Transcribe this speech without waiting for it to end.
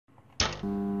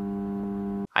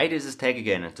Hi, this is Tag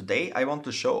again, and today I want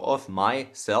to show off my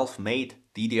self-made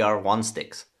DDR1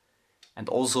 sticks and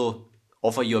also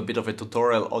offer you a bit of a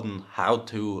tutorial on how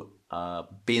to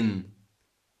bin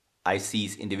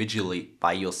ICs individually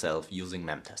by yourself using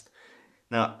Memtest.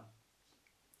 Now,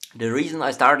 the reason I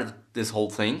started this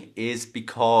whole thing is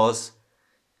because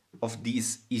of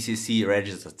these ECC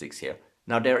register sticks here.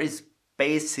 Now, there is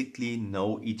basically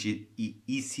no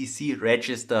ECC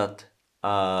registered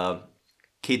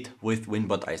kit with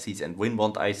WinBond ICs, and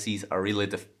WinBond ICs are really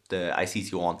the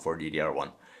ICs you want for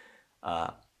DDR1.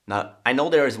 Now, I know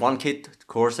there is one kit,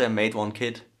 Corsair made one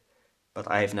kit, but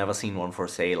I have never seen one for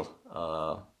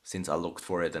sale since I looked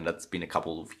for it, and that's been a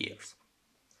couple of years.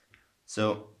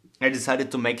 So I decided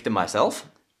to make them myself.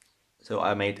 So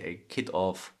I made a kit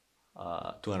of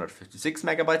 256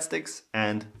 megabyte sticks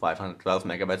and 512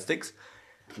 megabyte sticks,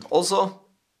 and also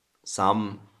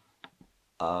some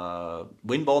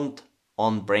WinBond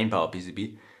on brainpower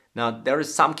PCB. Now, there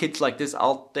is some kits like this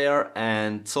out there,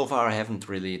 and so far I haven't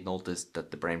really noticed that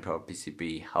the brainpower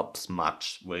PCB helps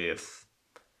much with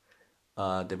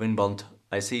the WinBond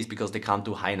ICs because they can't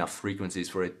do high enough frequencies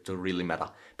for it to really matter.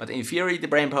 But in theory, the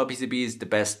brainpower PCB is the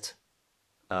best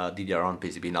DDR1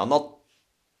 PCB. Now,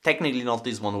 technically not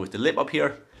this one with the lip up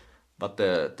here, but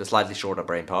the slightly shorter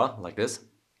brainpower like this.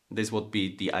 This would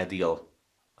be the ideal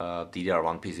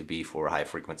DDR1 PCB for high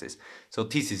frequencies. So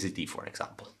TCCD, for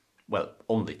example. Well,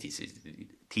 only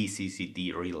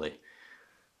TCCD really.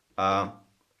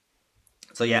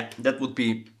 So yeah, that would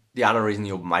be the other reason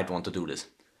you might want to do this.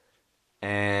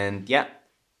 And yeah,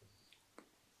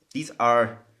 these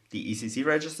are the ECC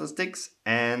register sticks,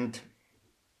 and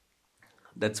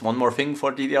that's one more thing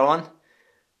for DDR1.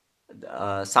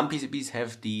 Some PCBs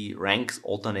have the ranks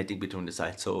alternating between the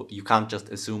sides, so you can't just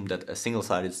assume that a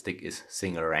single-sided stick is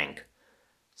single rank.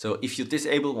 So if you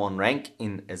disable one rank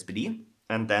in SPD,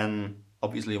 and then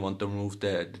obviously you want to remove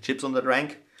the chips on that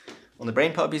rank, on the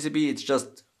brainpower PCB it's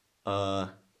just,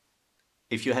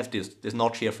 if you have this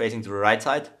notch here facing to the right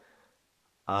side,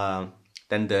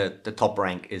 then the top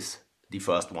rank is the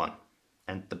first one,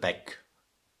 and the back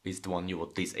is the one you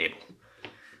would disable.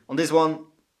 On this one,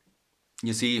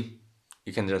 you see,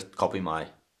 you can just copy my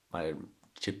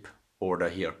chip order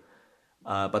here.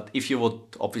 But if you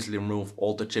would obviously remove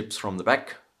all the chips from the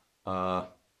back,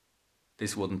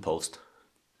 this wouldn't post.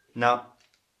 Now,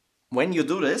 when you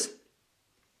do this,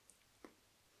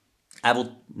 I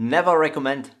would never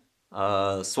recommend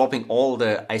swapping all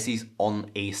the ICs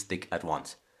on a stick at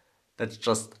once. That's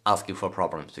just asking for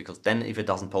problems, because then if it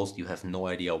doesn't post, you have no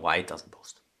idea why it doesn't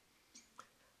post.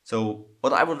 So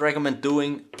what I would recommend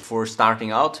doing for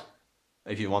starting out,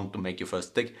 if you want to make your first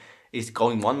stick, is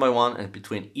going one by one, and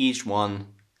between each one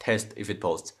test if it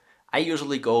posts. I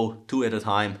usually go 2 at a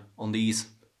time on these,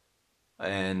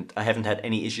 and I haven't had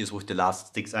any issues with the last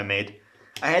sticks I made.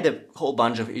 I had a whole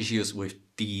bunch of issues with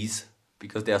these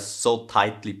because they are so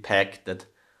tightly packed that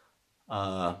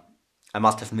I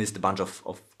must have missed a bunch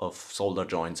of solder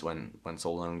joints when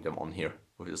soldering them on here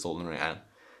with the soldering iron.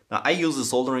 Now, I use a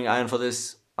soldering iron for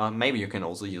this. Maybe you can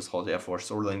also use hot air for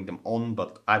soldering them on,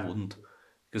 but I wouldn't,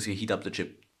 because you heat up the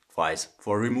chip twice.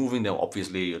 For removing them,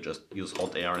 obviously, you just use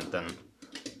hot air and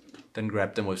then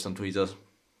grab them with some tweezers.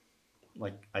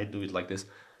 Like, I do it like this.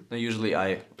 Now, usually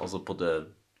I also put a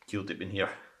Q-tip in here.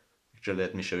 Actually,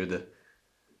 let me show you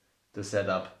the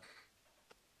setup.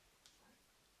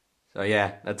 So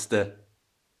yeah, that's the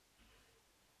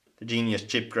genius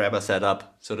chip grabber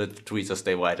setup, so that the tweezers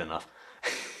stay wide enough.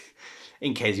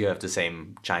 In case you have the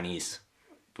same Chinese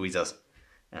tweezers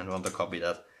and want to copy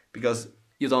that, because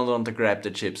you don't want to grab the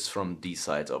chips from these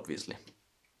sides, obviously.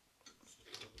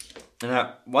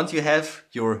 Now, once you have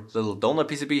your little donor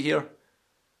PCB here,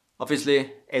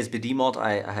 obviously SPD mod,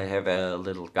 I have a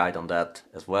little guide on that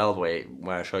as well, where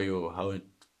I show you how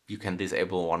you can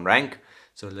disable one rank.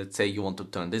 So let's say you want to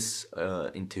turn this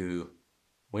into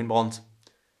WinBond.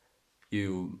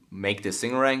 You make this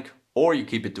single rank, or you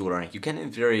keep it dual rank. You can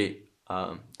in theory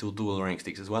do dual rank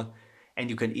sticks as well, and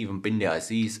you can even bin the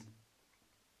ICs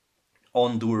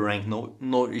on dual rank,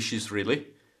 no issues really.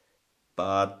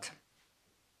 But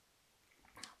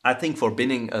I think for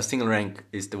binning, a single rank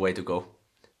is the way to go.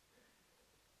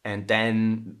 And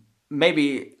then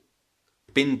maybe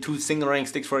bin 2 single rank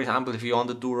sticks, for example. If you want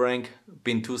a dual rank,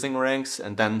 bin 2 single ranks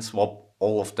and then swap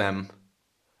all of them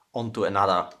onto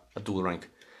a dual rank.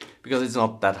 Because it's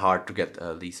not that hard to get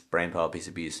these brainpower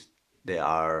PCBs. They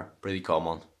are pretty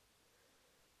common.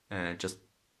 Just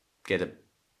get a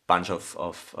bunch of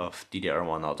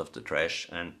DDR1 out of the trash,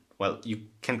 and well, you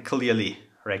can clearly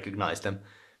recognize them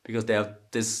because they have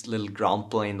this little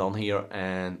ground plane down here,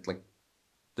 and like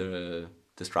the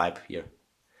the stripe here.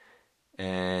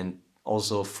 And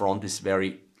also front is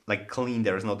very clean,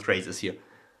 there is no traces here.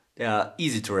 They are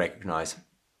easy to recognize.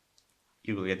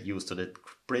 You will get used to that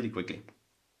pretty quickly.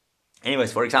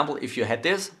 Anyways, for example, if you had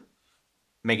this,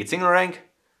 make it single rank,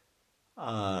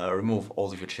 remove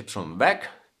all of your chips from the back.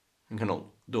 You can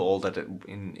do all that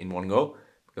in one go,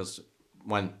 because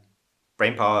when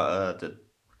brain power, the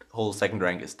whole second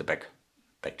rank is the back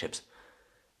chips.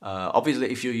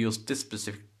 Obviously, if you use this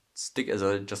specific stick, as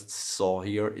I just saw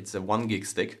here, it's a 1 gig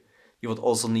stick, you would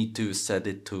also need to set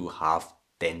it to half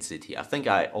density. I think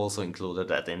I also included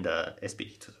that in the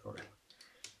SPD tutorial.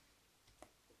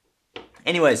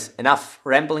 Anyways, enough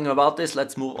rambling about this.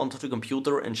 Let's move on to the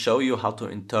computer and show you how to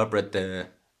interpret the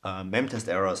memtest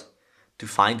errors to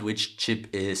find which chip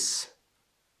is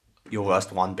your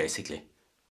worst one, basically.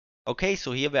 Okay,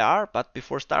 so here we are, but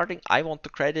before starting, I want to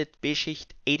credit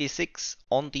Memtest86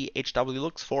 on the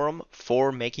HWLux forum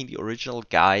for making the original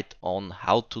guide on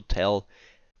how to tell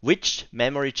which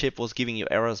memory chip was giving you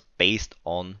errors based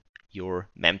on your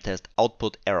memtest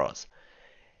output errors.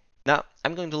 Now,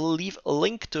 I'm going to leave a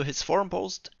link to his forum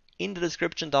post in the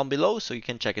description down below, so you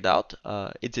can check it out.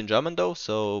 It's in German though,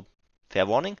 so fair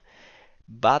warning.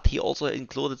 But he also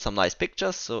included some nice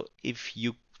pictures, so if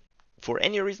you for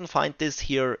any reason find this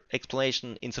here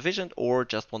explanation insufficient or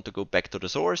just want to go back to the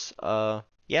source,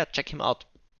 yeah, check him out.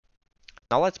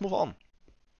 Now let's move on.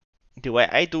 The way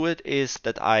I do it is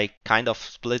that I kind of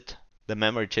split the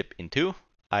memory chip in two.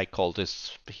 I call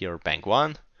this here bank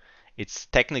 1. It's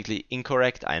technically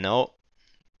incorrect, I know.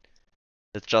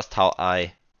 That's just how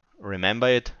I remember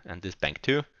it, and this bank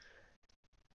 2.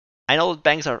 I know that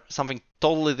banks are something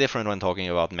totally different when talking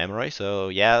about memory, so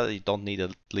yeah, you don't need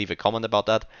to leave a comment about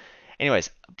that.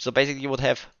 Anyways, so basically you would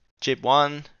have chip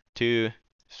 1, 2,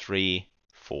 3,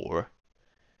 4,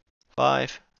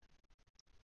 5,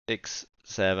 6,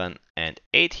 7, and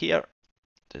 8 here.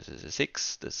 This is a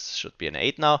 6, this should be an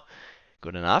 8 now.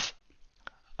 Good enough.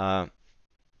 Now,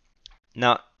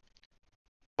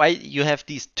 why you have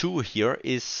these 2 here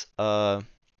is, or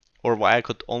why I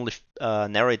could only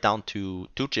narrow it down to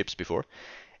 2 chips before,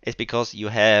 is because you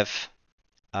have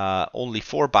only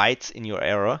 4 bytes in your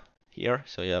error here.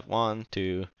 So you have 1,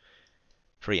 2,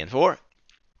 3, and 4.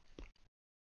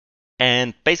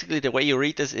 And basically the way you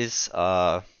read this is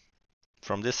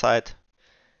from this side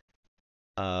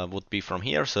would be from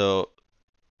here, so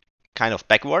kind of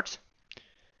backwards.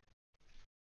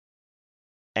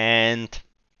 And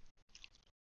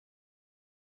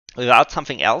without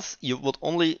something else, you would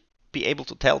only be able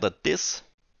to tell that this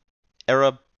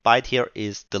error byte here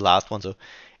is the last one. So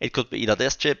it could be either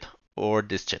this chip or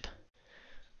this chip.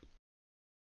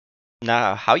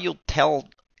 Now, how you tell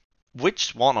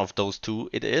which one of those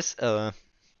 2 it is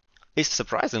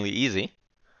surprisingly easy.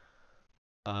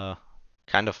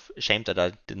 Kind of ashamed that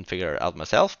I didn't figure it out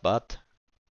myself, but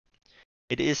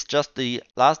it is just the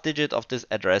last digit of this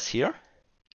address here.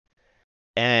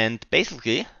 And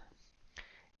basically,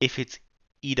 if it's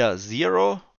either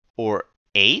 0 or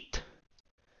 8,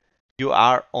 you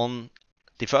are on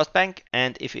the first bank,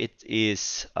 and if it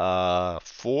is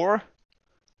 4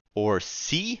 or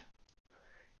C,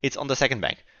 it's on the second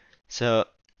bank. So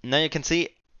now you can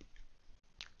see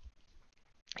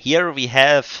here we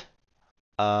have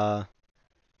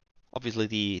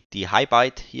obviously the high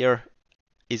byte here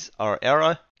is our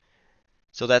error.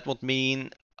 So that would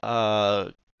mean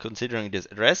considering this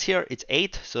address here, it's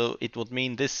 8, so it would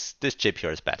mean this chip here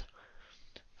is bad.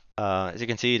 As you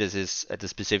can see, this is at a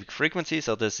specific frequency,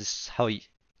 so this is how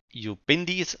you bin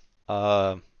these,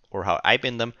 or how I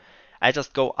bin them. I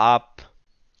just go up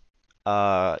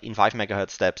in 5 megahertz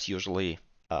steps usually.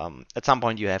 At some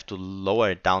point you have to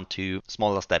lower it down to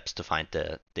smaller steps to find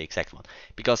the exact one.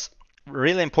 Because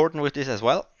really important with this as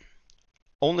well,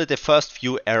 only the first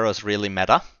few errors really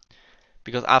matter.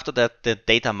 Because after that, the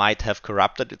data might have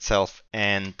corrupted itself,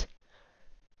 and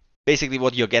basically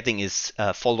what you're getting is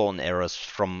follow-on errors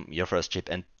from your first chip,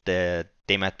 and they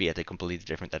might be at a completely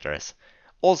different address.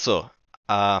 Also,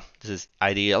 this is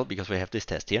ideal because we have this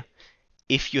test here.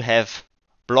 If you have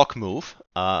block move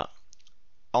on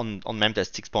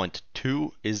Memtest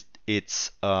 6.2,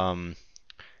 it's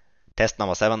test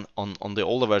number 7. On the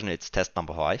older version, it's test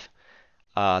number 5.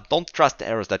 Don't trust the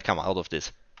errors that come out of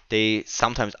this. They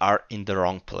sometimes are in the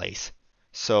wrong place.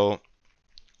 So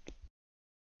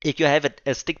if you have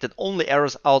a stick that only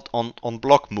errors out on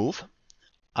block move,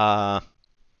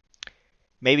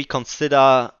 maybe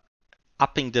consider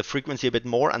upping the frequency a bit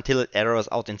more until it errors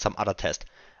out in some other test.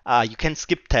 You can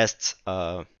skip tests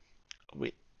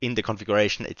in the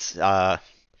configuration. It's I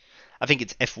think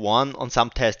it's F1 on some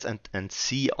tests and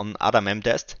C on other mem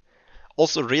tests.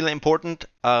 Also really important,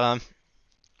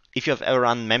 if you have ever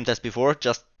run Memtest before,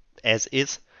 just as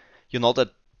is, you know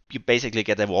that you basically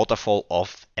get a waterfall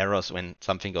of errors when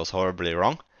something goes horribly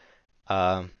wrong.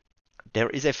 There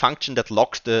is a function that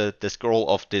locks the scroll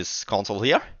of this console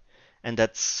here, and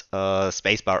that's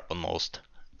spacebar on most.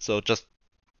 So just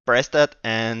press that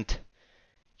and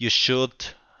you should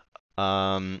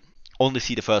only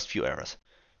see the first few errors.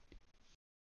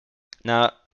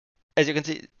 Now, as you can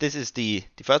see, this is the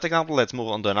first example. Let's move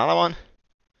on to another one.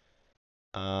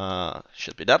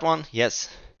 Should be that one. Yes.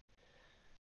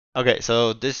 Okay,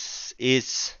 so this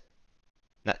is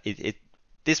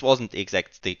this wasn't the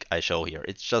exact stick I show here.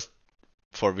 It's just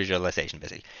for visualization,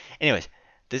 basically. Anyways,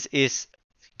 this is,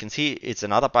 you can see it's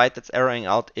another byte that's erroring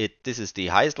out. This is the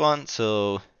highest one.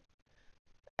 So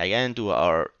again, do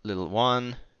our little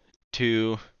 1,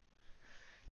 2,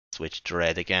 switch to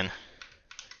red again.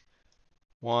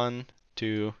 1,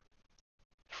 2,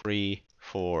 3,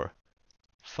 4,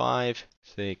 5,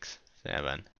 6,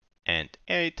 7, and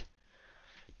 8.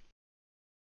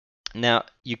 Now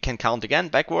you can count again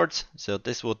backwards. So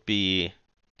this would be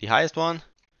the highest one.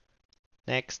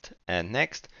 Next and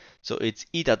next. So it's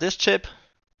either this chip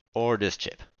or this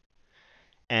chip.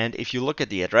 And if you look at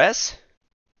the address,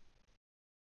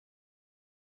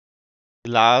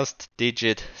 the last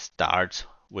digit starts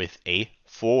with a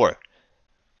 4,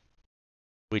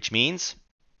 which means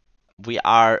we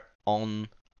are on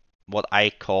what I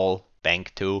call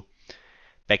bank 2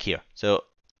 back here. So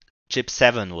chip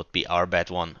 7 would be our bad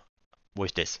one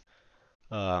with this.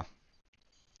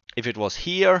 If it was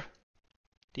here,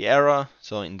 the error,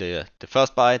 so in the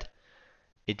first byte,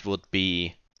 it would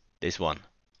be this one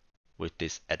with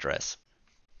this address.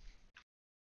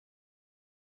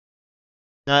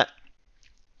 Now,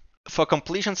 for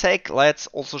completion's sake, let's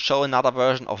also show another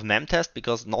version of Memtest,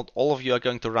 because not all of you are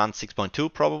going to run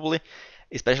 6.2 probably,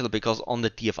 especially because on the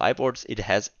DFI boards it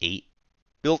has a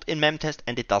built-in Memtest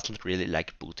and it doesn't really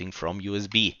like booting from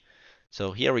USB.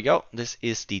 So here we go. This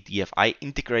is the DFI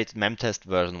integrated Memtest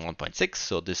version 1.6.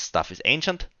 So this stuff is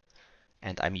ancient,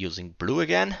 and I'm using blue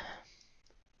again.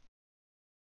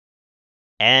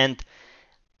 And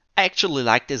I actually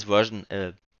like this version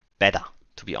better,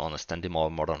 to be honest, than the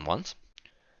more modern ones.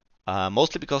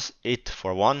 Mostly because it,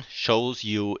 for one, shows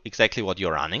you exactly what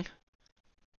you're running,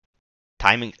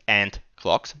 timing and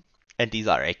clocks, and these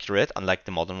are accurate, unlike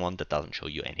the modern one that doesn't show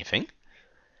you anything.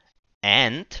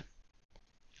 And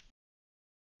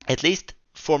at least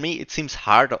for me, it seems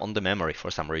harder on the memory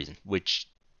for some reason, which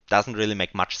doesn't really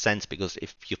make much sense, because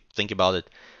if you think about it,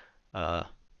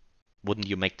 wouldn't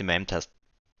you make the Memtest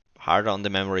harder on the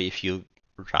memory if you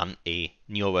run a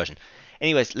newer version?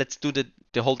 Anyways, let's do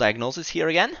the whole diagnosis here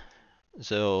again.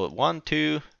 So 1,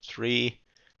 2, 3,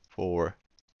 4,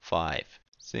 5,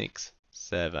 6,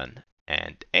 7,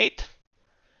 and 8.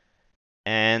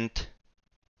 And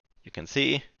you can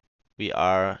see we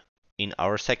are in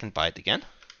our second byte again.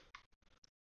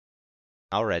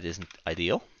 Our red isn't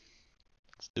ideal.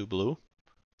 Let's do blue.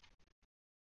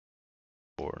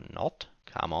 Or not.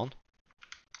 Come on.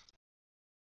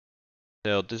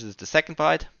 So this is the second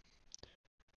byte.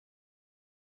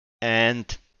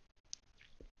 And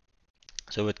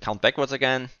so we'd count backwards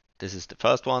again. This is the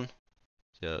first one.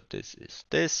 So this is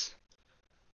this.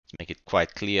 Let's make it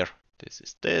quite clear. This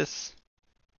is this.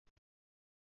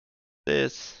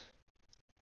 This.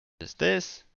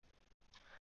 This.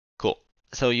 Cool.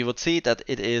 So you would see that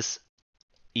it is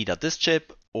either this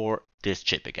chip or this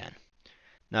chip again.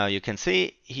 Now you can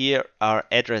see here our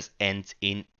address ends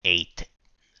in 8.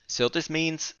 So this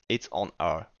means it's on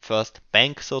our first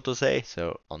bank, so to say,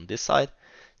 so on this side.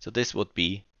 So this would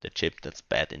be the chip that's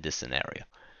bad in this scenario.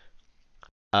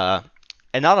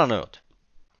 Another note,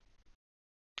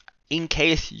 in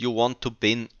case you want to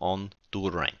bin on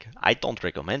dual rank. I don't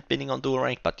recommend binning on dual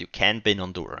rank, but you can bin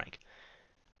on dual rank.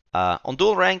 On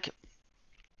dual rank,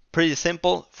 pretty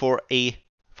simple for a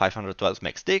 512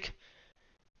 meg stick.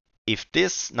 If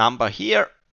this number here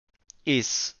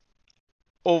is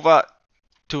over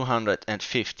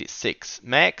 256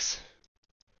 megs,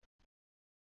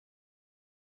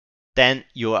 then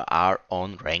you are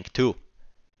on rank 2.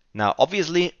 Now,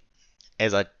 obviously,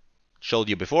 as I showed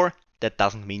you before, that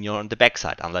doesn't mean you're on the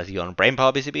backside, unless you're on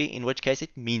Brainpower BCB, in which case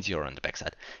it means you're on the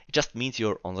backside. It just means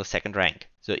you're on the second rank.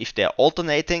 So if they're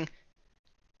alternating,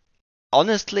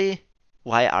 honestly,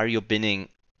 why are you binning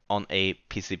on a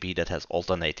PCB that has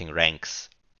alternating ranks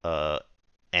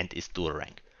and is dual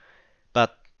rank?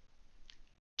 But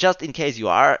just in case you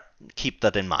are, keep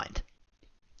that in mind.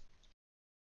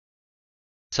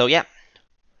 So yeah,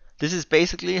 this is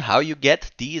basically how you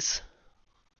get these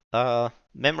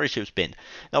memory chips binned.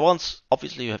 Now once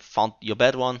obviously you have found your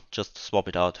bad one, just swap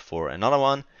it out for another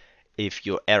one. if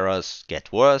your errors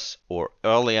get worse or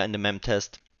earlier in the mem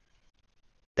test,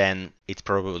 then it's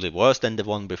probably worse than the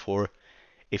one before.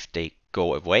 If they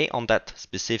go away on that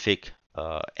specific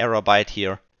error byte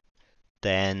here,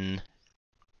 then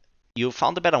you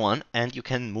found a better one and you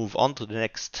can move on to the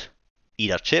next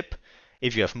either chip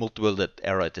if you have multiple that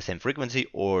error at the same frequency,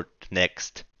 or the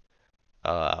next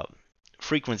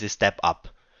frequency step up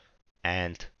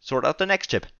and sort out the next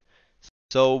chip.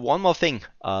 So one more thing,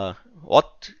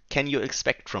 what can you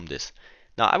expect from this?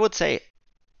 Now I would say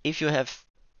if you have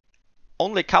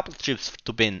only a couple chips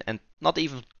to bin and not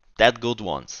even that good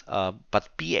ones, but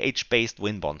BH based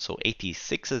win bonds, so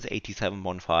 86s,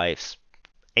 8715s,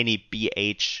 any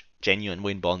BH genuine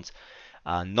win bonds,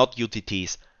 not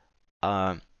UTTs.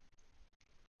 I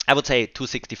would say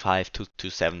 265 to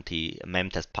 270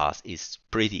 memtest pass is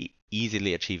pretty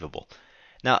easily achievable.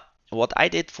 Now, what I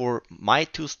did for my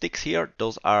two sticks here,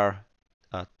 those are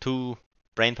two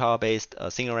brainpower based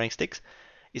single rank sticks,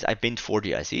 is I binned 40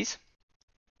 ICs,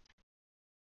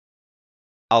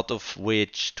 out of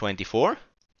which 24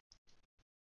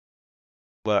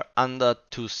 were under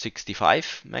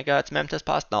 265 MHz memtest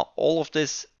pass. Now, all of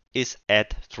this is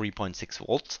at 3.6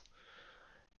 volts,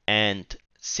 and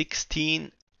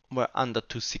 16 were under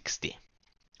 260.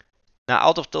 Now,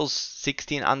 out of those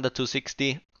 16 under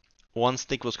 260, one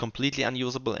stick was completely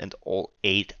unusable and all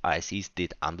 8 ICs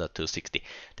did under 260.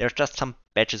 There's just some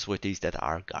batches with these that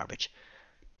are garbage.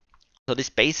 So this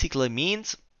basically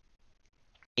means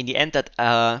in the end that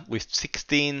with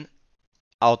 16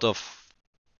 out of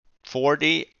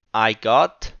 40, I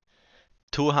got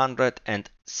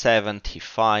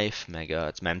 275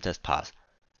 MHz memtest pass.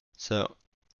 So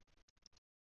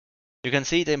you can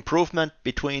see the improvement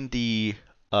between the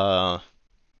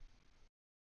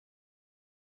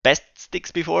best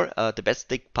sticks before. The best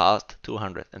stick passed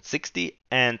 260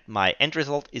 and my end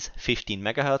result is 15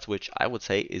 MHz, which I would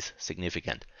say is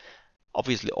significant.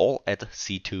 Obviously all at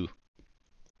C2.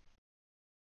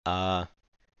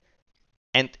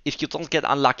 And if you don't get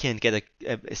unlucky and get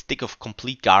a stick of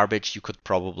complete garbage, you could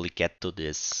probably get to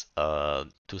this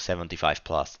 275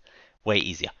 plus way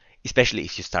easier. Especially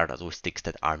if you start out with sticks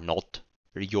that are not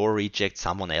your rejects,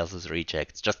 someone else's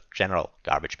rejects, just general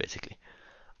garbage basically.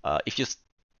 If you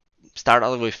start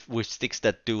out with sticks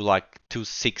that do like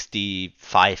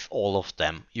 265, all of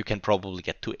them, you can probably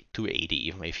get to 280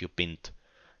 even if you binned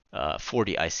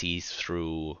 40 ICs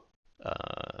through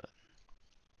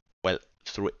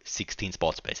through 16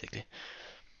 spots basically.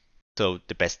 So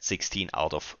the best 16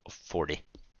 out of 40.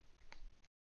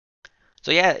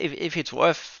 So yeah, if it's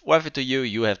worth it to you,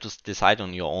 you have to decide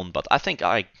on your own. But I think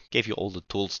I gave you all the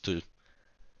tools to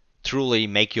truly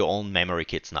make your own memory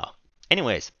kits now.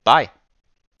 Anyways, bye.